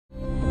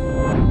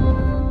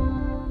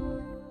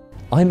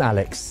I'm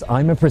Alex,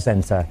 I'm a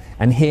presenter,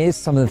 and here's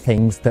some of the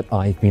things that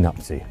I've been up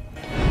to.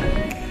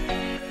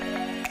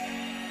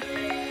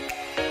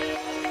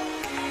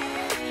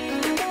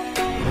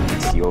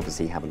 You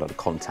obviously have a lot of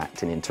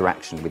contact and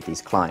interaction with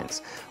these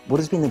clients.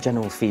 What has been the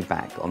general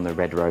feedback on the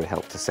Red Row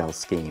Help to Sell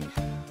scheme?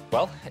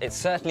 Well, it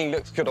certainly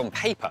looks good on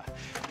paper.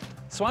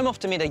 So I'm off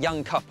to meet a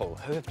young couple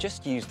who have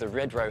just used the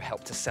Red Row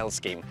Help to Sell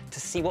scheme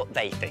to see what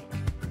they think.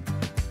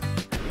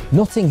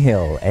 Notting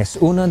Hill es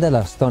una de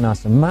las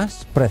zonas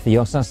más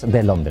preciosas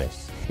de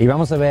Londres. Y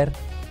vamos a ver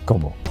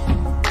cómo.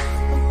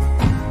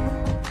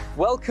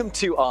 Welcome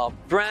to our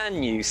brand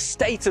new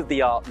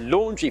state-of-the-art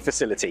laundry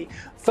facility,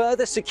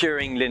 further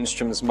securing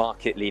Lindstrom's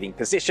market-leading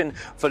position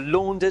for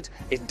laundered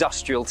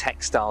industrial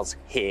textiles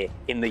here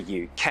in the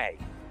UK.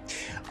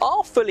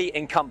 Our fully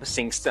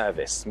encompassing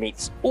service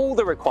meets all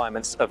the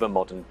requirements of a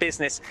modern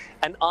business,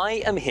 and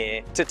I am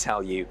here to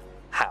tell you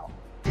how.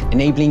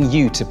 Enabling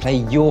you to play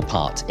your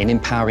part in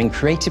empowering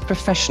creative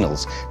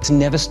professionals to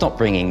never stop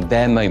bringing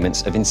their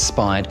moments of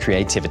inspired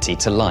creativity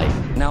to life.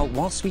 Now,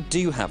 whilst we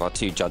do have our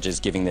two judges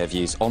giving their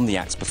views on the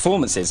act's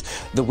performances,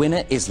 the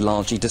winner is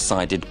largely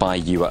decided by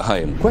you at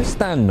home.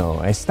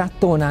 Quest'anno è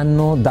stato un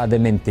anno da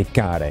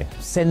dimenticare,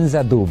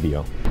 senza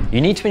dubbio. You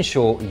need to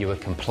ensure you are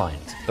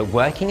compliant, but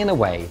working in a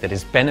way that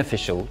is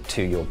beneficial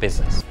to your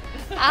business.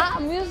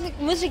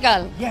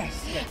 Musical. Yes.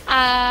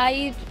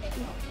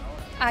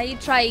 I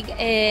tried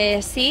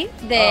sí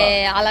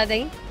de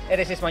Aladdin.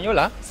 ¿Eres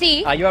española?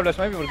 Sí. Yo hablo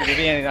español porque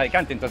viví en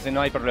Alicante, entonces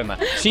no hay problema.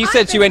 She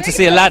said she went to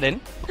see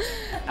Aladdin.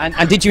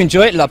 And did you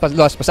enjoy it? ¿Lo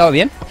has pasado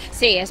bien?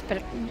 Sí, es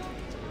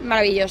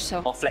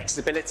maravilloso. Our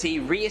flexibility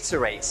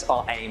reiterates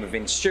our aim of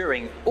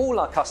ensuring all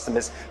our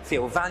customers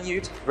feel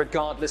valued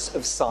regardless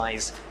of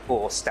size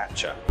or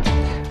stature.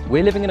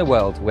 We're living in a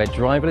world where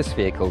driverless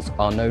vehicles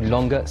are no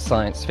longer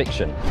science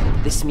fiction.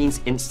 This means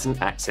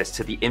instant access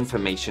to the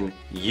information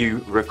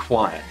you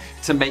require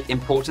to make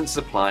important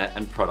supplier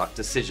and product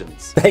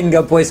decisions.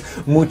 Venga pues,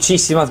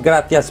 muchísimas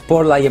gracias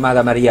por la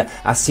llamada, María.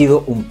 Ha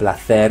sido un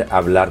placer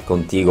hablar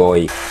contigo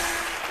hoy.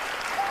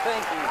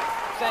 Thank you.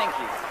 Thank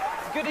you.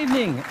 Good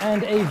evening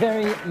and a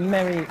very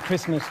Merry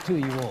Christmas to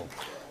you all.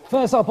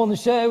 First up on the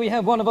show, we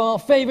have one of our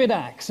favourite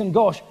acts, and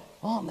gosh,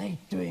 aren't they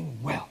doing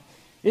well?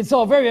 It's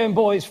our very own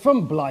boys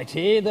from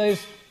Blighty,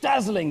 those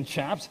dazzling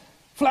chaps,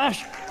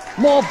 Flash,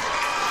 Mob,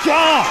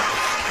 Charge!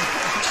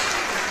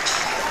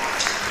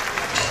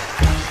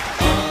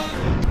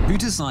 Who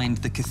designed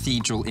the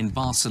cathedral in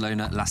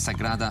Barcelona, La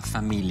Sagrada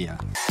Familia?